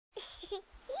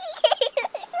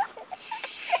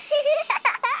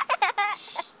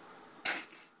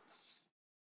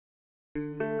I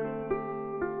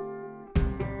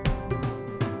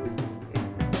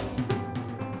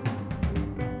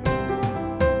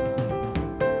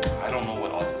don't know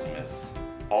what autism is.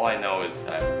 All I know is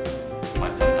that my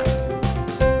son has it.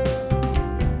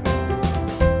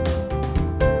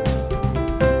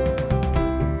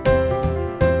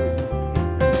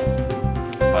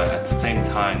 But at the same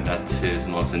time, that's his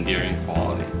most endearing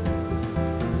quality.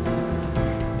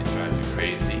 It drives you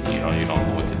crazy, you don't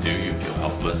know what to do, you feel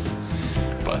helpless.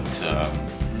 But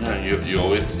you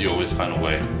always find a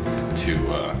way to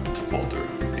pull through.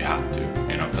 You have to,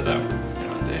 for them.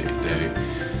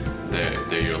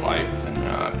 They're your life, and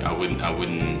I wouldn't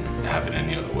have it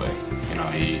any other way.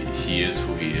 He is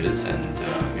who he is, and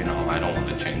I don't want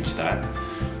to change that.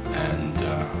 And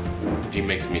he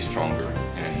makes me stronger,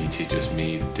 and he teaches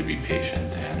me to be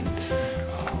patient, and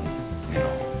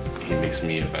he makes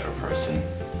me a better person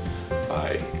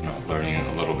by learning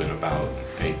a little bit about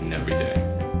Aiden every day.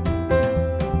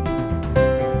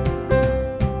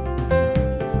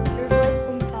 There's like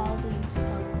 1,000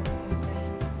 stuff going on in my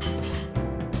brain.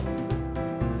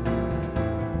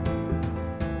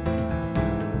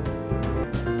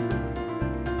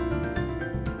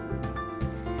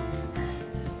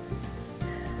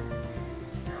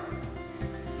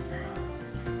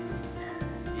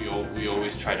 We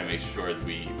always try to make sure that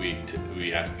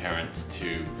we as parents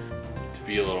to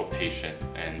be a little patient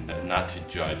and not to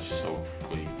judge so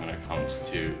quickly when it comes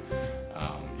to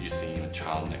you seeing a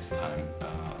child next time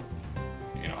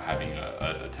having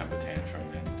a temper tantrum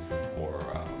or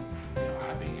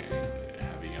having a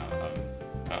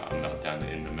meltdown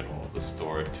in the middle of the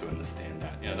store, to understand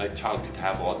that that child could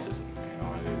have autism,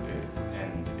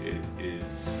 and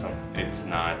it's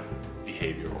not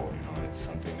behavioral, it's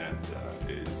something that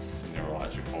is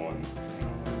neurological, and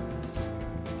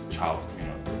the child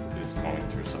is going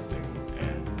through something,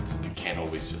 and you can't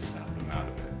always just snap them out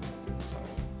of it. So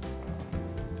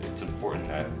it's important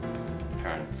that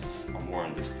parents are more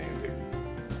understanding,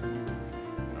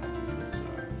 because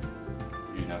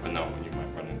you never know when you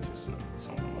might run into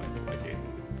someone like Aiden.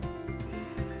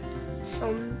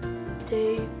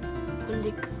 Someday, when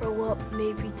they grow up,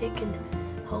 maybe they can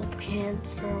help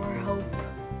cancer or help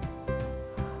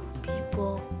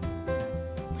people,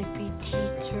 like be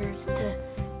teachers to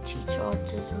teach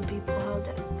autism people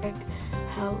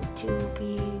how to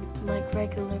be like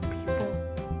regular people.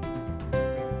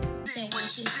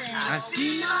 I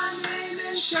see your name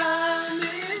in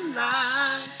shining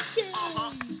light.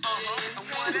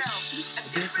 What else? A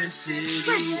different city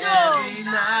every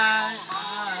night.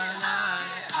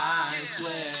 I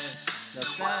swear the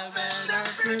flowers are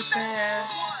prepared.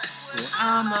 So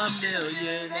I'm a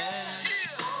millionaire.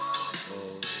 Oh,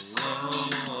 oh,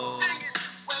 oh.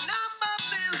 When I'm a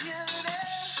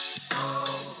millionaire. Oh,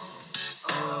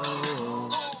 oh.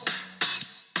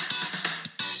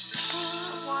 I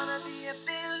wanna be a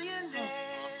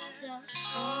billionaire.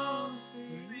 So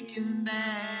freaking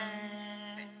bad.